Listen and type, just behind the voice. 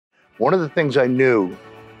One of the things I knew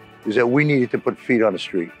is that we needed to put feet on the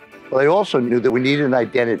street. But I also knew that we needed an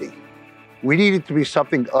identity. We needed to be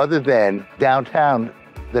something other than downtown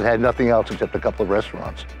that had nothing else except a couple of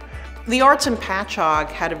restaurants. The arts in Patchogue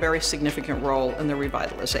had a very significant role in the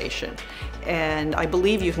revitalization. And I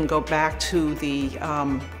believe you can go back to the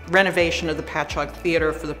renovation of the Patchogue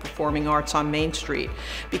Theater for the Performing Arts on Main Street,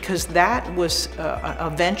 because that was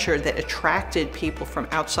a venture that attracted people from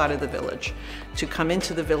outside of the village to come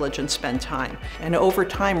into the village and spend time. And over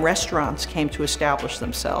time, restaurants came to establish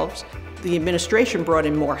themselves. The administration brought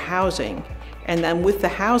in more housing, and then with the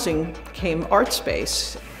housing came art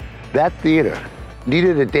space. That theater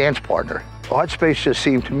needed a dance partner. Art space just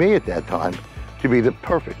seemed to me at that time to be the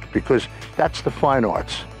perfect, because that's the fine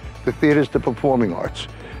arts. The theater's the performing arts.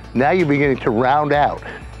 Now you're beginning to round out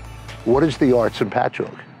what is the arts in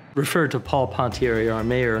Patchogue. Refer to Paul Pontieri, our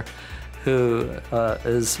mayor, who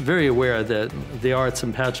is very aware that the arts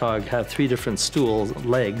in Patchogue have three different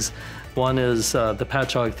legs. One is the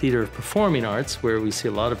Patchogue Theater of Performing Arts, where we see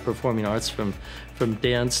a lot of performing arts from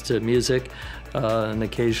dance to music, an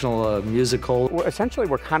occasional musical. Essentially,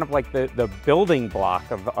 we're kind of like the building block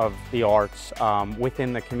of the arts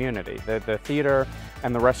within the community. The theater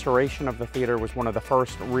and the restoration of the theater was one of the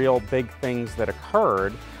first real big things that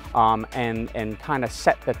occurred and kind of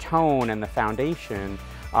set the tone and the foundation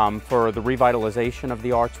for the revitalization of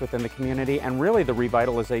the arts within the community, and really the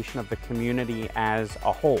revitalization of the community as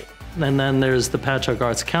a whole. And then there's the Patchogue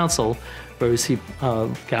Arts Council, where we see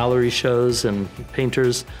gallery shows and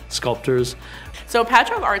painters, sculptors. So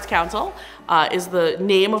Patchogue Arts Council is the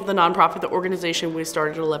name of the nonprofit, the organization we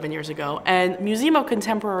started 11 years ago, and Museum of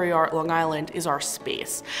Contemporary Art Long Island is our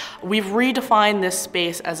space. We've redefined this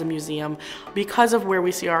space as a museum because of where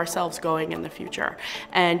we see ourselves going in the future,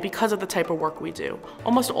 and because of the type of work we do.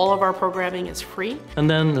 Almost all of our programming is free. And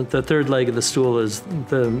then the third leg of the stool is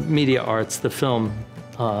the media arts, the film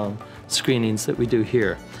screenings that we do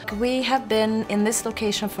here. We have been in this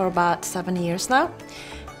location for about 7 years now,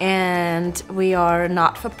 and we are a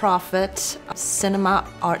not-for-profit cinema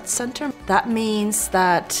arts center. That means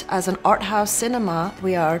that as an art house cinema,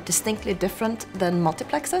 we are distinctly different than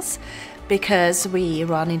multiplexes, because we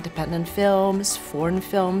run independent films, foreign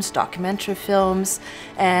films, documentary films,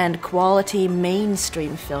 and quality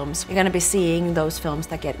mainstream films. You're going to be seeing those films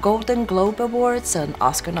that get Golden Globe Awards and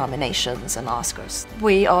Oscar nominations and Oscars.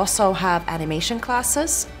 We also have animation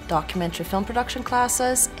classes, documentary film production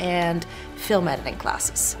classes, and film editing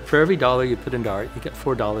classes. For every dollar you put into art, you get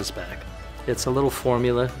 $4 back. It's a little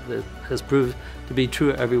formula that has proved to be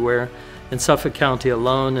true everywhere. In Suffolk County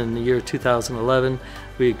alone, in the year 2011,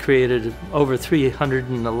 we created over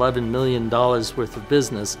 $311 million worth of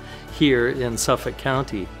business here in Suffolk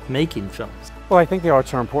County making films. Well, I think the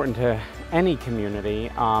arts are important to any community,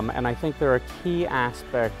 and I think they're a key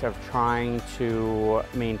aspect of trying to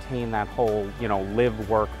maintain that whole, live,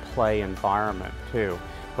 work, play environment too.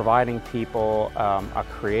 Providing people a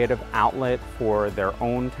creative outlet for their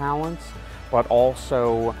own talents, but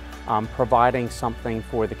also providing something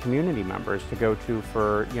for the community members to go to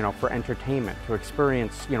for entertainment, to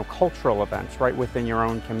experience cultural events right within your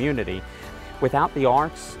own community. Without the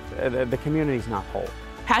arts, the community's not whole.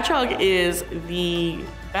 Patchogue is the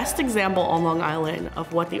best example on Long Island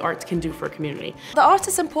of what the arts can do for a community. The arts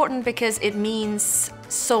is important because it means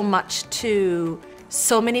so much to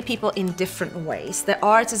so many people in different ways. The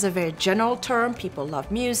arts is a very general term. People love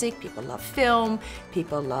music, people love film,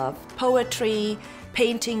 people love poetry,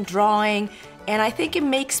 painting, drawing, and I think it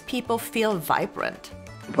makes people feel vibrant.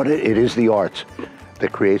 But it is the arts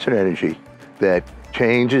that creates an energy that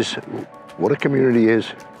changes what a community is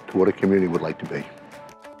to what a community would like to be.